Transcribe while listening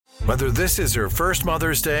Whether this is her first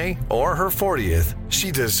Mother's Day or her 40th, she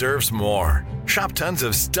deserves more. Shop tons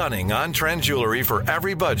of stunning on-trend jewelry for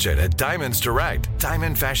every budget at Diamonds Direct.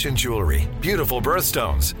 Diamond fashion jewelry, beautiful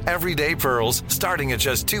birthstones, everyday pearls starting at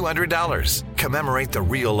just $200. Commemorate the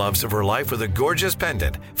real loves of her life with a gorgeous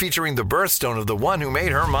pendant featuring the birthstone of the one who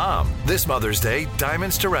made her mom. This Mother's Day,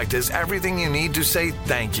 Diamonds Direct is everything you need to say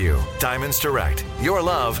thank you. Diamonds Direct. Your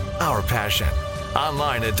love, our passion.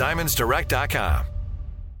 Online at diamondsdirect.com.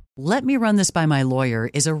 "Let me run this by my lawyer"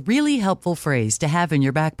 is a really helpful phrase to have in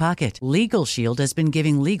your back pocket. Legal Shield has been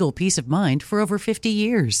giving legal peace of mind for over 50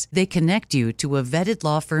 years. They connect you to a vetted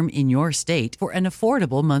law firm in your state for an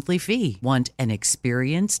affordable monthly fee. Want an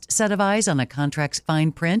experienced set of eyes on a contract's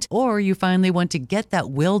fine print? Or you finally want to get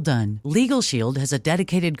that will done? Legal Shield has a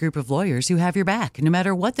dedicated group of lawyers who have your back, no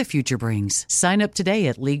matter what the future brings. Sign up today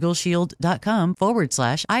at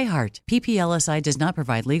LegalShield.com/iHeart. PPLSI does not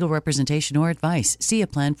provide legal representation or advice. See a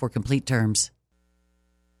plan for complete terms.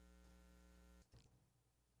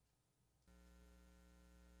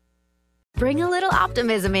 Bring a little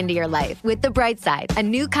optimism into your life with The Bright Side, a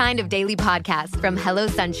new kind of daily podcast from Hello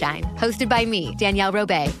Sunshine, hosted by me, Danielle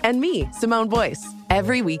Robay. And me, Simone Boyce.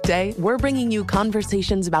 Every weekday, we're bringing you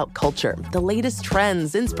conversations about culture, the latest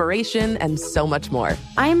trends, inspiration, and so much more.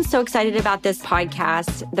 I am so excited about this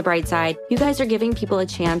podcast, The Bright Side. You guys are giving people a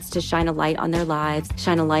chance to shine a light on their lives,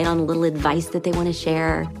 shine a light on a little advice that they want to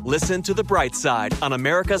share. Listen to The Bright Side on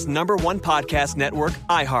America's #1 podcast network,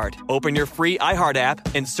 iHeart. Open your free iHeart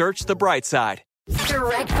app and search The Bright Side.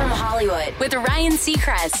 Direct from Hollywood with Ryan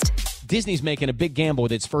Seacrest. Disney's making a big gamble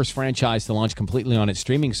with its first franchise to launch completely on its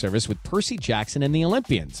streaming service with Percy Jackson and the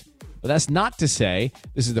Olympians. But that's not to say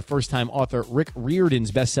this is the first time author Rick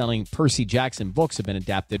Riordan's best-selling Percy Jackson books have been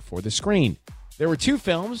adapted for the screen. There were two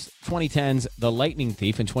films, 2010's The Lightning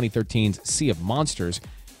Thief and 2013's Sea of Monsters.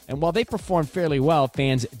 And while they performed fairly well,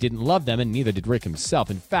 fans didn't love them, and neither did Rick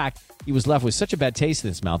himself. In fact, he was left with such a bad taste in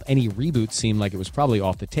his mouth, any reboot seemed like it was probably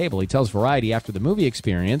off the table. He tells Variety after the movie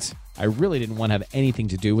experience, "I really didn't want to have anything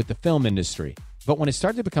to do with the film industry. But when it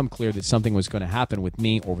started to become clear that something was going to happen with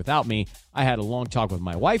me or without me, I had a long talk with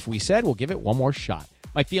my wife. We said, we'll give it one more shot.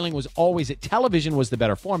 My feeling was always that television was the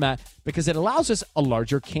better format because it allows us a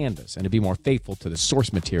larger canvas and to be more faithful to the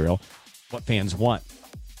source material, what fans want."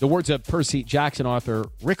 The words of Percy Jackson author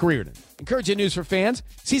Rick Riordan. Encouraging news for fans.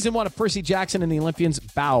 Season 1 of Percy Jackson and the Olympians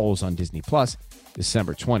bowels on Disney Plus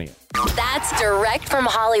December 20th. That's direct from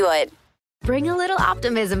Hollywood. Bring a little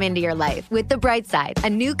optimism into your life with The Bright Side, a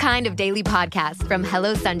new kind of daily podcast from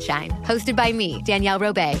Hello Sunshine, hosted by me, Danielle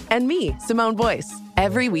Robay. And me, Simone Boyce.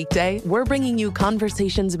 Every weekday, we're bringing you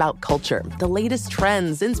conversations about culture, the latest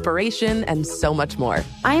trends, inspiration, and so much more.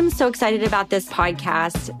 I am so excited about this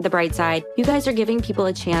podcast, The Bright Side. You guys are giving people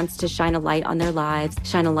a chance to shine a light on their lives,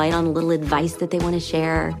 shine a light on a little advice that they want to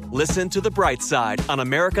share. Listen to The Bright Side on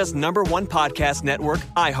America's #1 podcast network,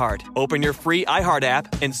 iHeart. Open your free iHeart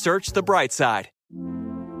app and search The Bright Side.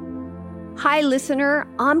 Hi, listener.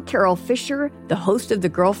 I'm Carol Fisher, the host of The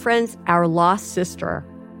Girlfriends, Our Lost Sister.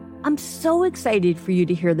 I'm so excited for you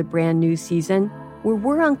to hear the brand new season where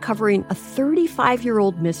we're uncovering a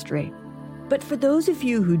 35-year-old mystery. But for those of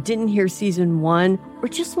you who didn't hear season 1 or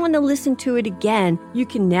just want to listen to it again, you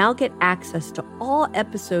can now get access to all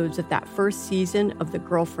episodes of that first season of The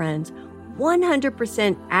Girlfriends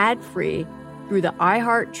 100% ad-free through the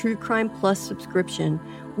iHeart True Crime Plus subscription,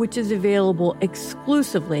 which is available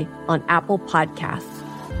exclusively on Apple Podcasts.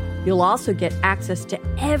 You'll also get access to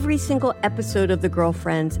every single episode of The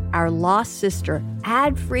Girlfriends, Our Lost Sister,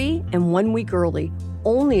 ad-free and 1 week early,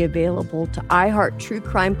 only available to iHeart True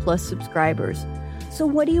Crime Plus subscribers. So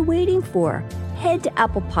what are you waiting for? Head to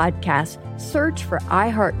Apple Podcasts, search for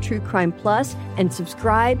iHeart True Crime Plus, and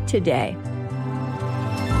subscribe today.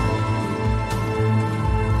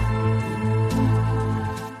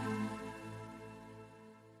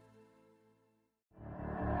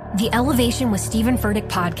 The Elevation with Stephen Furtick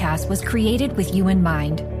podcast was created with you in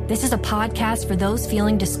mind. This is a podcast for those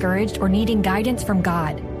feeling discouraged or needing guidance from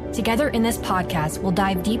God. Together in this podcast, we'll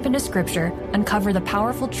dive deep into Scripture, uncover the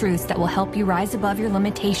powerful truths that will help you rise above your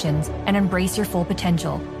limitations and embrace your full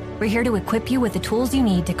potential. We're here to equip you with the tools you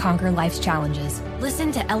need to conquer life's challenges.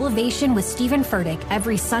 Listen to Elevation with Stephen Furtick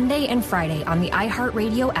every Sunday and Friday on the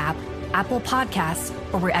iHeartRadio app, Apple Podcasts,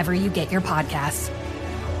 or wherever you get your podcasts.